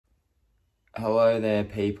Hello there,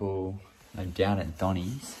 people. I'm down at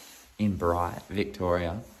Donny's in Bright,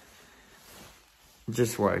 Victoria.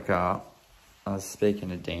 Just woke up. I was speaking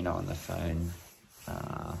to Dino on the phone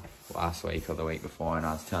last week or the week before, and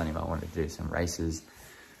I was telling him I wanted to do some races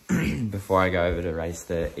before I go over to race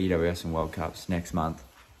the EWS and World Cups next month.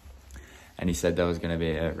 And he said there was going to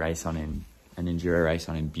be a race on an enduro race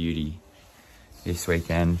on in Beauty this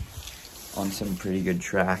weekend on some pretty good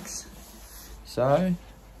tracks. So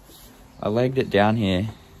I legged it down here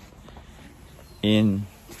in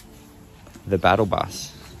the battle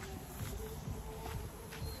bus.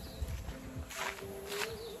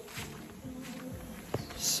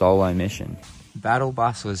 Solo mission. Battle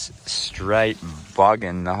bus was straight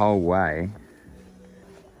bugging the whole way.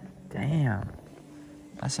 Damn,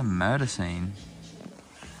 that's a murder scene.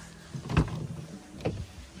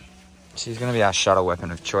 She's gonna be our shuttle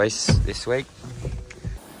weapon of choice this week.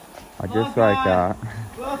 I just woke up.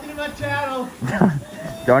 Welcome to my channel.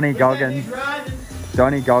 Donny Goggins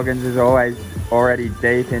is already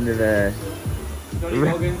deep into the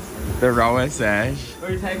rower sesh.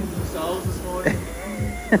 Are you taking some souls this morning?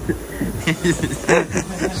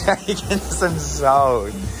 Taking some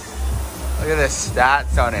souls. Look at the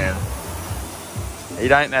stats on him. He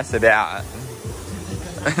don't mess about.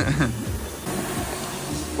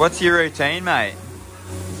 What's your routine, mate?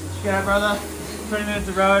 Yeah, brother. 20 minutes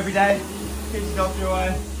of row every day. Keeps the doctor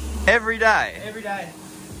away. Every day? Every day.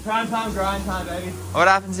 Prime time, grind time, baby. What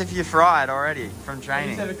happens if you're fried already from You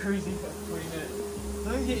training? just have a cruising for 20 minutes. As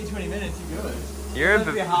long as you get your 20 minutes, you're good. You're It's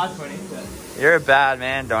going to be a hard 20, but... You're a bad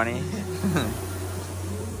man, Donny.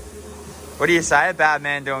 What do you say? A bad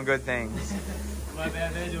man doing good things. My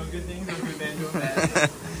bad man doing good things, or a good man doing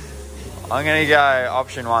bad. I'm gonna go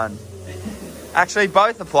option one. Actually,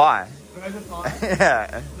 both apply. Both are fine. Yeah.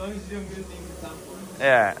 As long as you're doing good things at some point.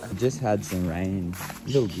 Yeah. Just had some rain. A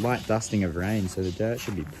little light dusting of rain, so the dirt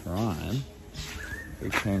should be prime.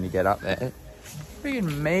 Pretty keen to get up there. Freaking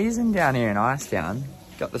amazing down here in Icetown.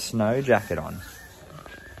 Got the snow jacket on.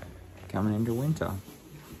 Coming into winter.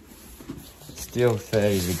 Still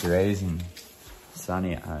 30 degrees and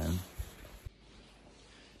sunny at home.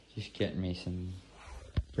 Just getting me some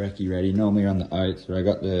brekkie ready. Normally on the oats, but I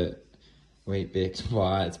got the Wheat Bix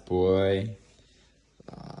Whites, boy.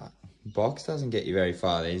 Box doesn't get you very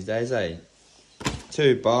far these days, eh?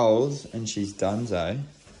 2 bowls and she's donezo.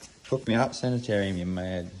 Hook me up, sanitarium, you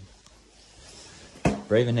mad.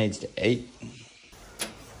 Breathing needs to eat.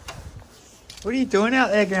 What are you doing out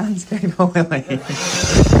there, groundskeeper Willie?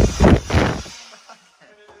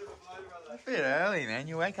 A bit early, man.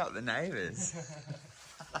 You wake up the neighbours.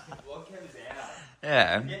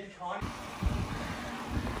 Yeah.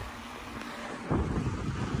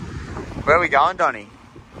 Where are we going, Donny?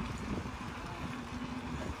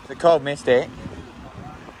 The cold Mystic.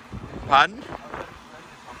 Pardon?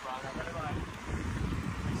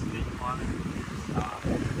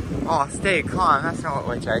 Oh, steep climb. That's not what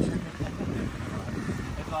we're chasing.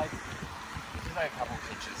 It's like a couple of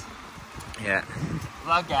pitches. Yeah.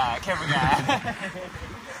 Love guy, camera guy.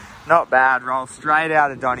 Not bad. Roll straight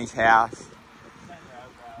out of Donny's house.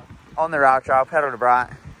 On the rail trail, pedal to Bright.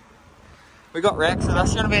 We got Rex, so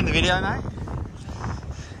that's going to be in the video, mate.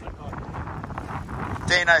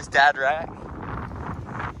 Dino's dad, Rex.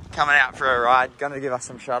 Coming out for a ride. Going to give us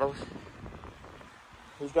some shuttles.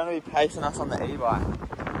 He's going to be pacing us on the e-bike.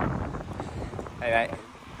 Hey, mate.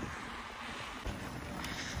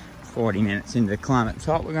 40 minutes into the climb at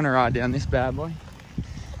top. We're going to ride down this bad boy.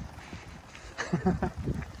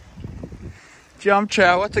 Jump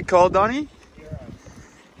trail. What's it called, Donny?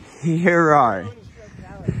 Hero.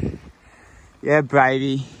 Yeah,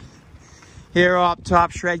 baby. Hero up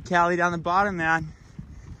top, Shred Cali down the bottom, man.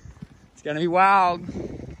 It's gonna be wild.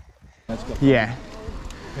 Yeah.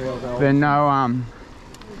 There's no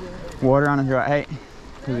water on it. Hey,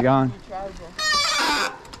 how's it going?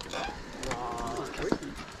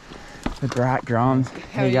 The Bright Groms.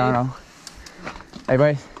 How you going, all? Hey,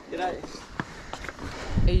 boys. G'day.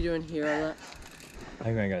 How you doing here on that? I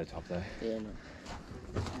think we're gonna go to the top though. Yeah, no.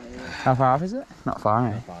 How far off is it? Not far,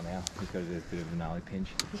 eh? Not far now. Just got to do a bit of a gnarly pinch.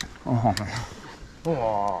 Oh.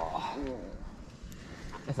 Oh.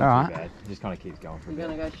 That's not All too right. bad. It just kind of keeps going for a You're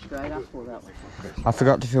bit. gonna go straight up or that way? I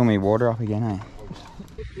forgot to fill me water up again, eh?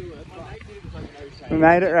 We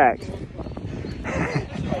made it, Rex.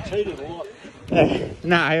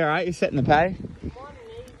 No, you're alright, you're setting the pace.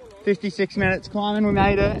 56 minutes climbing, we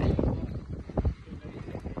made it.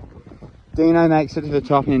 Dino makes it to the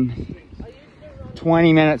top in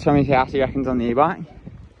 20 minutes from his house, he reckons, on the e-bike.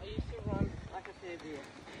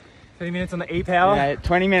 30 minutes on the e-power? Yeah,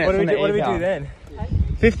 20 minutes on the e-power. What do we do then?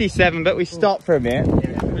 57, but we stopped for a bit.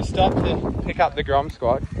 We stopped to pick up the Grom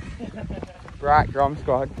squad. Right, Grom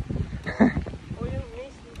squad. I've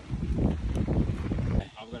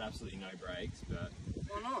got absolutely no brakes, but...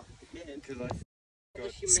 Why not? Yeah, because I...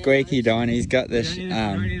 Squeaky Don, he's got the You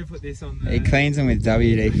don't need to put this on the... he cleans them with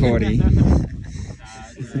WD-40.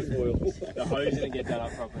 The hose didn't get done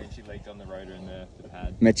up properly and she leaked on the rotor and the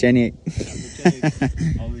pad. Mechanic.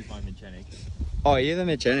 I'll lose my mechanic. Oh, you're the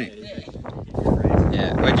mechanic?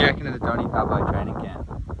 Yeah. What do you reckon of the Donny Pablo training camp?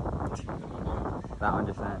 That one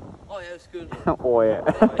just then. Oh yeah, it's good. Oh yeah.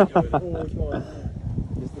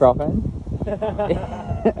 Just frothing?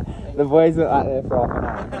 The boys look like they're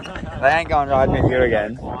frothing. They ain't going riding with you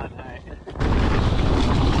again.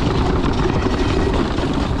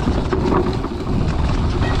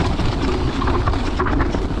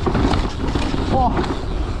 Oh.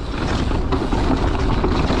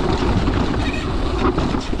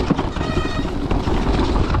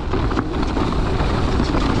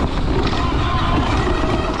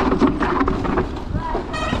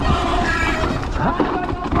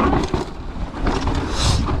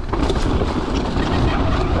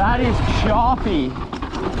 That is choppy.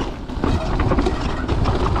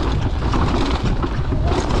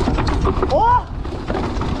 Oh!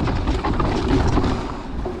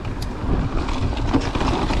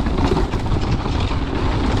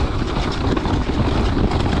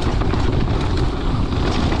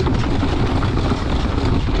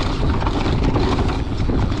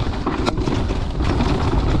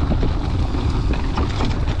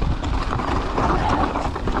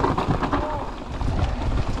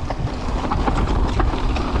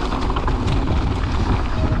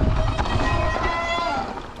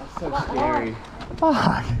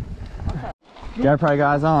 Fuck. GoPro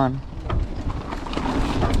guys on.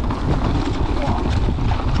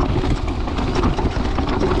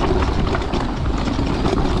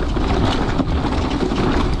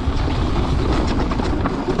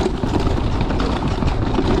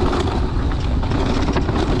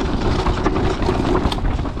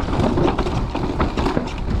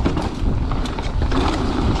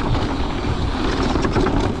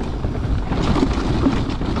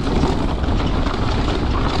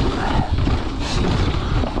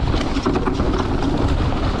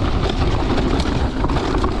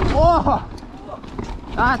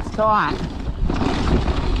 That's tight.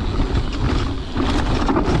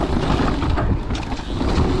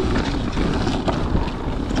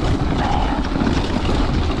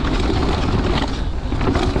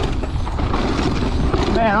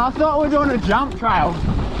 Man, I thought we were doing a jump trail.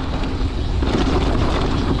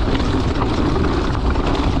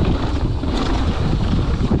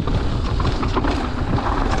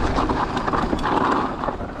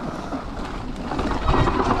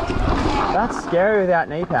 That's scary without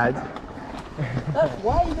knee pads. That's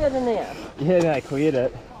way better now. Yeah, they cleared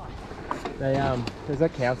it. They there's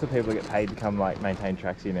like council people that get paid to come like maintain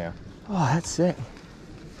tracks here now. Oh, that's sick.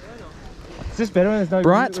 It's just better when there's no...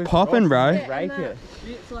 Bright's popping, bro. Yeah, Rake and it.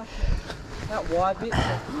 It's like that wide bit's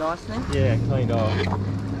nice now. Yeah, cleaned off.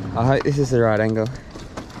 I hope this is the right angle.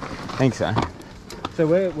 Think so. So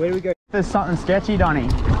where do we go? There's something sketchy, Donny.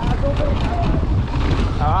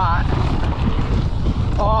 Alright.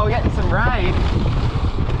 Oh, we're getting some rain.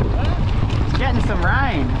 Getting some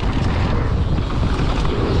rain.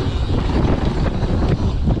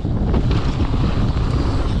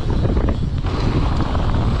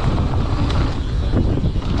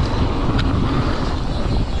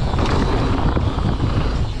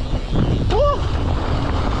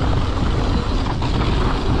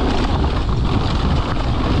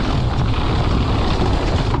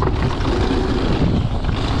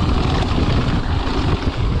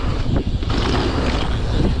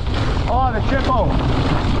 Oh, the triple.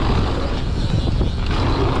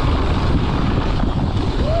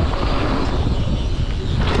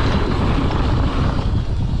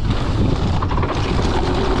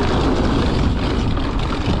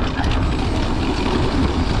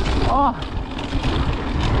 Oh.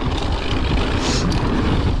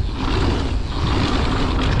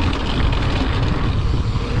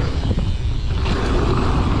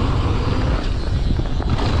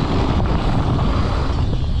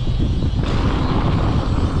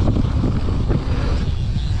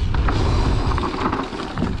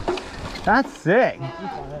 That's sick.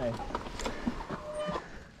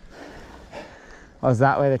 Oh, is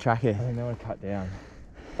that where the track is? I think they want to cut down.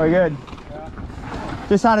 We're good.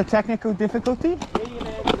 Just had a technical difficulty.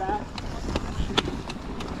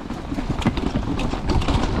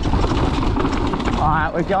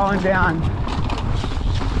 Alright, we're going down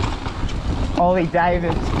Ollie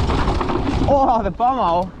Davis. Oh, the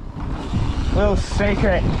bumhole. Little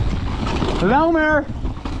secret. Lomer.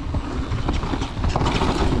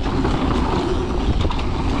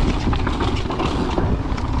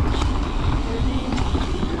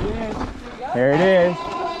 Here it is.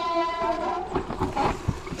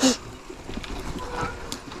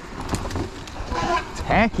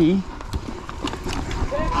 Tacky.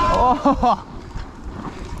 Oh.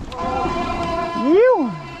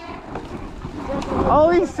 You.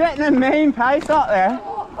 Oh, he's setting a mean pace up there.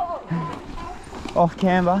 Off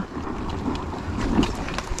camber.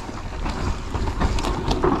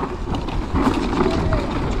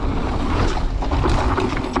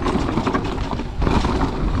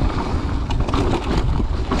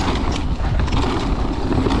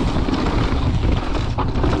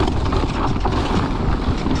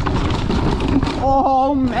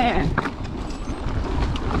 Oh man.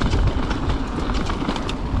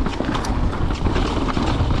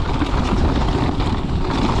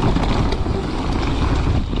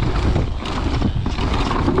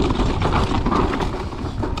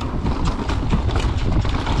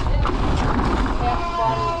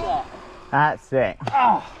 That's sick.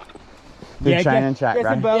 Oh. Good training track, get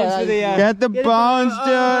bro. the bones for the, get the bones, dude.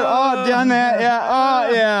 Oh, down there. Yeah. Oh,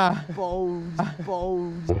 yeah.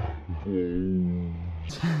 Bones.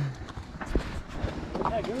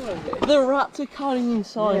 The rats are cutting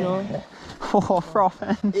inside, yeah. Oh,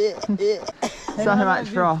 frothing. So much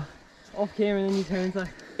froth. Off camera and then you turn like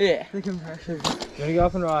the compression. Do you want to go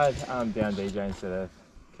up and ride down DJ instead of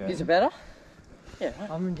Kurt? Is it better? Yeah.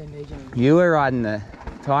 I'm in DJ. You were riding the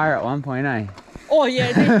tyre at one point, eh? Oh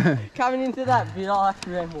yeah, dude. Coming into that bit, I'll have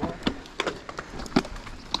to run more.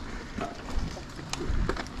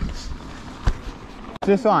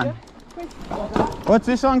 This one? What's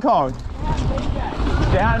this one called?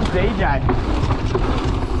 Down DJ.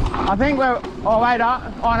 I think we're... Oh, wait up.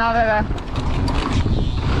 Oh, no, they're there.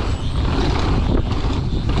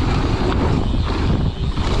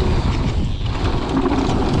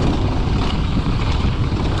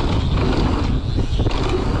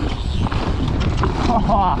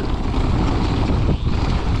 Oh.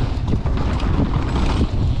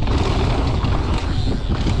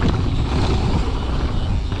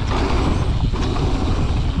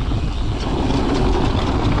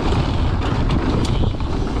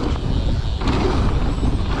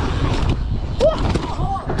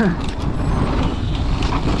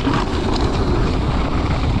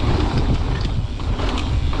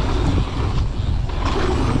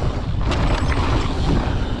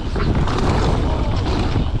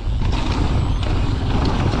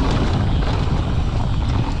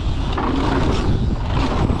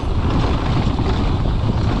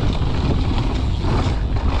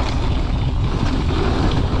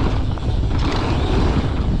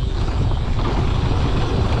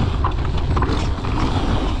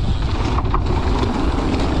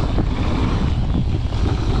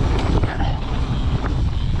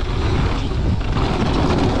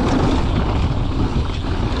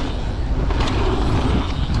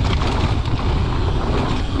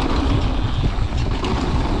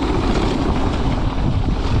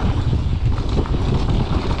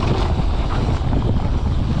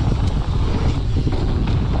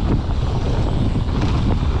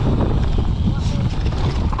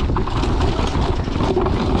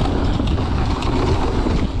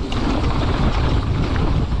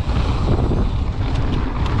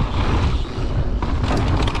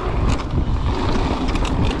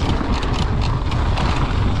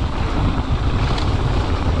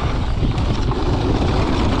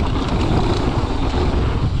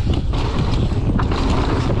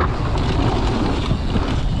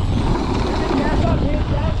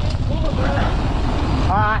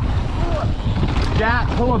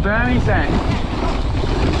 Pull a Burmese thing.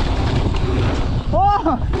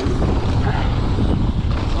 Oh!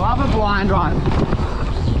 Love a blind one.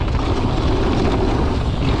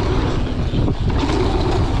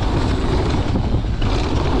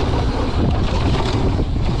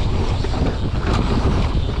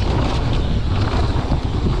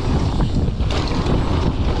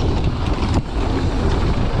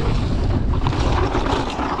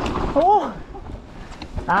 Oh!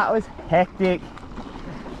 That was hectic.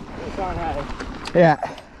 Yeah.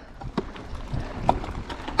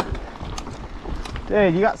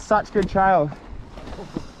 Dude, you got such good trails.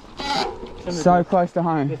 So close to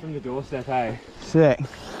home. Just from the doorstep, hey? Sick.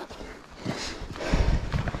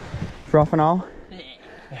 Froth and all?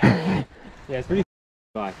 Yeah, it's pretty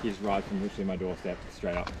like you just ride from literally my doorstep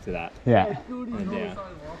straight up to that. Yeah. And down.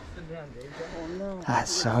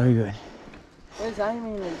 That's so good. Where's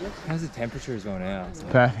Amy and How's the temperature as well now? It's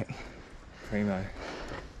like Perfect. primo.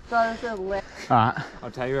 Alright.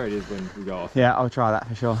 I'll tell you where it is when we go off. Yeah, I'll try that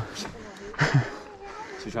for sure.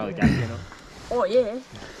 Should we try the gap again? Oh yeah.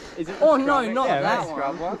 Is it oh no, not yeah, that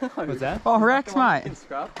scrub one. What's that? Oh, Rex, mate.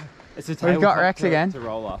 Scrub. It's a We've got Rex again. To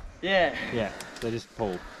roller. Yeah. Yeah, they just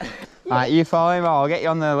pull. Alright, you follow him. I'll get you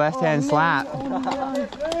on the left-hand slap.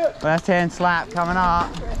 Left-hand slap coming up.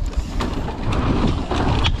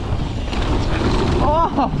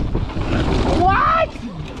 Oh! What?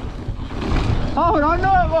 Hold on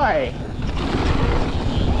to it, boy.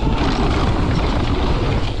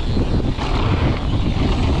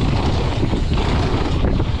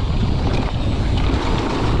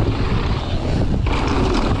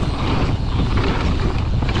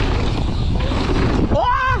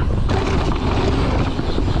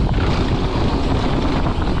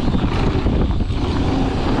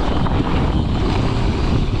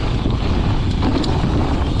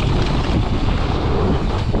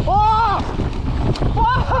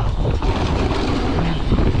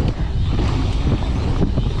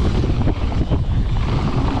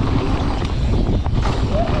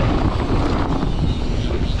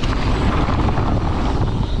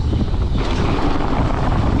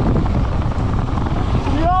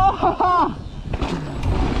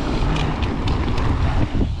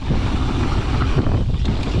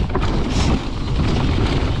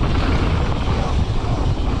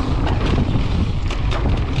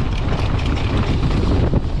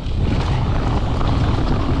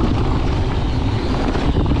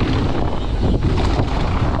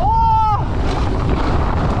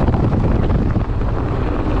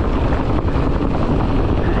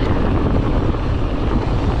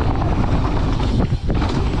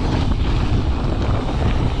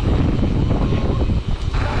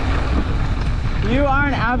 You are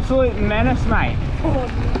an absolute menace, mate.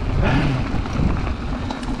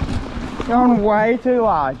 You're on way too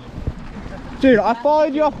large. Dude, I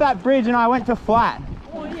followed you off that bridge and I went to flat.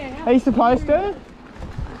 Oh, yeah. Are you supposed to?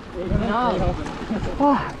 No.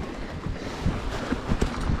 Oh.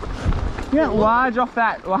 You went large off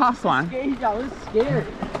that last one. That was scary.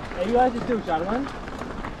 Are you guys just still shuttling?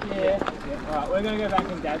 Yeah. Alright, we're gonna go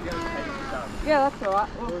back and Dad's gonna take us to some. Yeah, that's alright.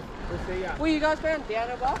 We'll see ya. Were you guys going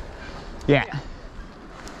down a bar? Yeah.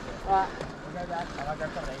 Alright. We'll go back. I'll grab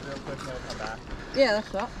something real quick and then we'll come back. Yeah,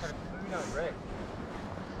 that's right. Moving on, Rex.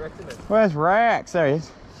 Rex in it. Where's Rex? There he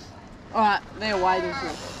is. Alright, they're waiting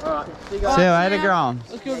for Alright, see you See guys. you later, Groms.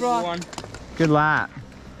 Let's go, right. Good lap.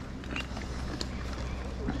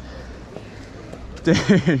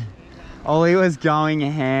 Dude, Ollie was going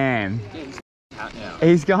ham. Out now.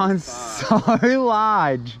 He's going so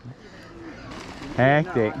large.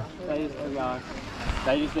 Hectic. They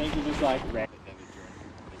just think you're just like wrecked.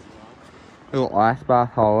 Little ice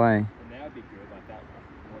bath hole, eh? And that would be good, like that.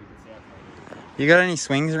 What you can see out from You got any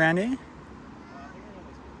swings around here?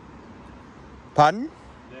 Pardon?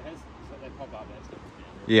 there has, so they pop up, that's good.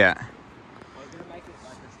 Yeah. I was going to make it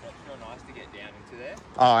like the steps real nice to get down into there.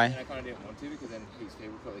 Oh, And eh? I kind of didn't want to because then heaps of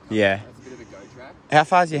people probably come. Yeah. That's a bit of a go track. How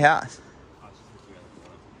far's your house? I was just around the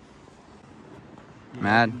corner.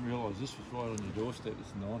 Mad. I didn't realise this was right on your doorstep.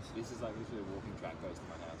 It's nice. This is like literally a walking track goes to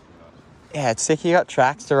my house pretty much. Yeah, it's sick. You got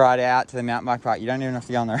tracks to ride out to the mountain bike park. You don't even have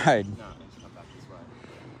to go on the road. No.